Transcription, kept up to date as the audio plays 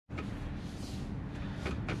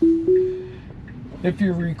If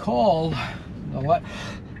you recall, the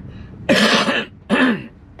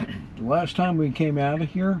last time we came out of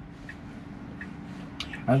here,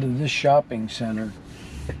 out of this shopping center,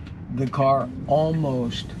 the car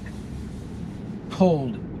almost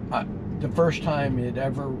pulled. The first time it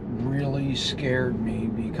ever really scared me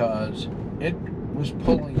because it was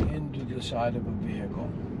pulling into the side of a vehicle.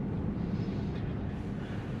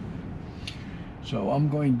 So I'm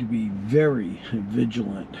going to be very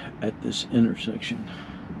vigilant at this intersection.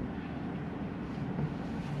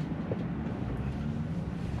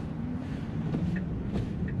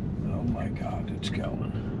 Oh my God, it's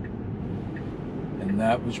going. And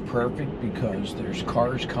that was perfect because there's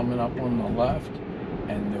cars coming up on the left,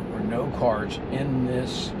 and there were no cars in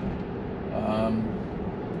this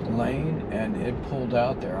lane, and it pulled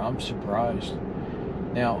out there. I'm surprised.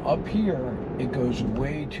 Now up here, it goes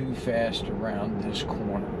way too fast around this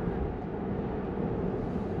corner.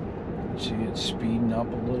 See, it's speeding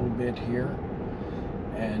up a little bit here,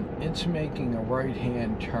 and it's making a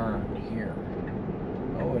right-hand turn here.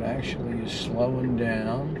 Oh, it actually is slowing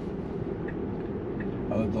down.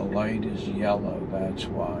 Oh, the light is yellow, that's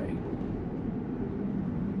why.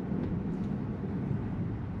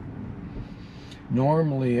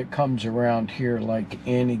 Normally it comes around here like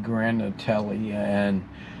Annie Granatelli, and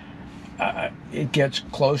it gets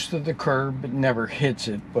close to the curb but never hits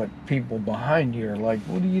it, but people behind you are like,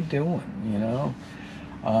 what are you doing, you know?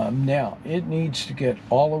 Now, it needs to get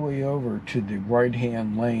all the way over to the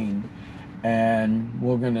right-hand lane, and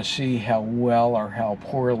we're going to see how well or how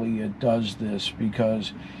poorly it does this,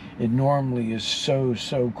 because it normally is so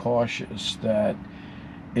cautious that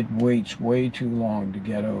it waits way too long to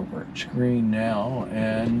get over. It's green now,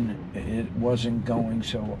 and it wasn't going,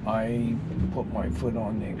 so I put my foot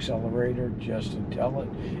on the accelerator just to tell it.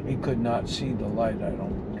 It could not see the light, I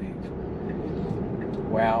don't believe.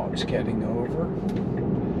 Wow, it's getting over.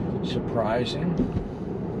 Surprising.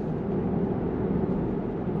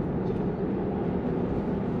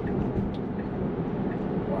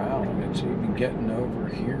 Wow, and it's even getting over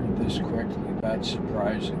here this quickly. That's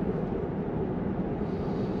surprising.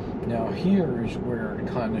 Now here's where it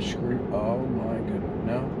kind of screws. Oh my goodness,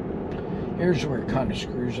 no. Here's where it kind of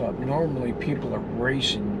screws up. Normally people are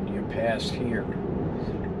racing you past here,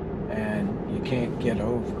 and you can't get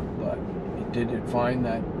over. But it didn't find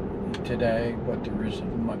that today. But there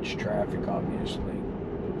isn't much traffic, obviously.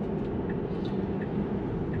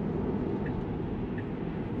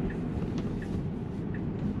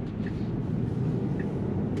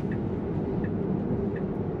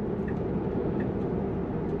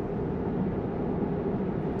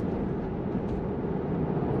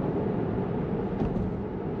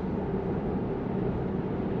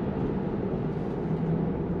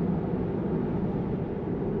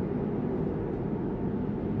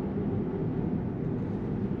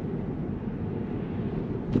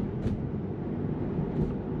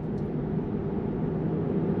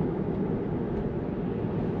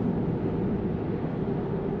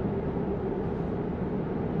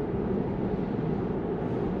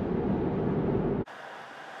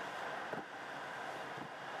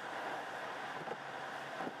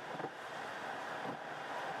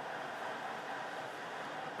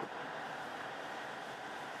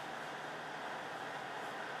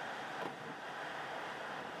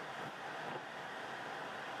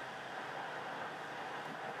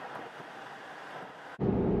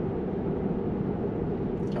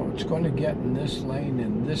 It's going to get in this lane,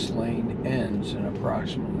 and this lane ends in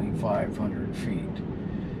approximately 500 feet.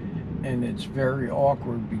 And it's very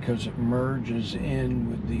awkward because it merges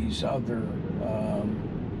in with these other,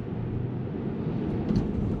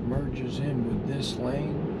 merges in with this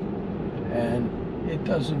lane, and it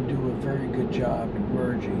doesn't do a very good job in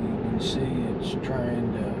merging. You can see it's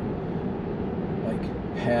trying to like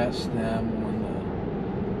pass them on the,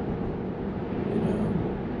 you know,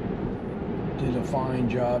 did a fine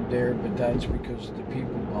job there, but that's because the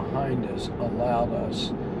people behind us allowed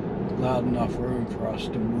enough room for us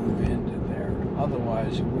to move into there.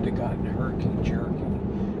 Otherwise, it would have gotten herky-jerky.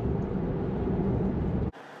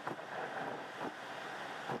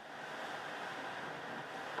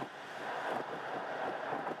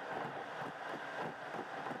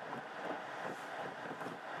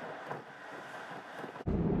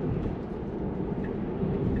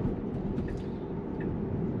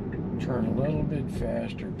 Turn a little bit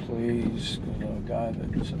faster, please,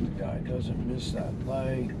 because the guy doesn't miss that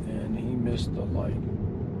light, and he missed the light.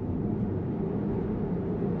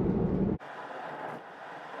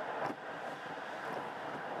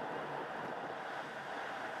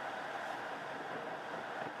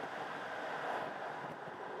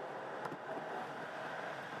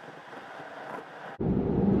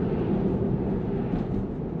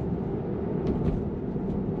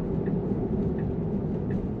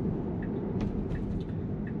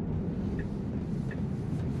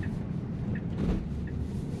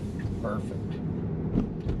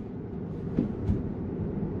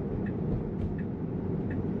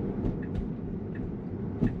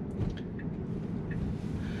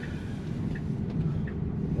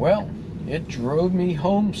 Well, it drove me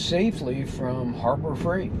home safely from Harbor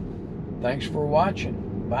Freight. Thanks for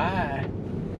watching. Bye.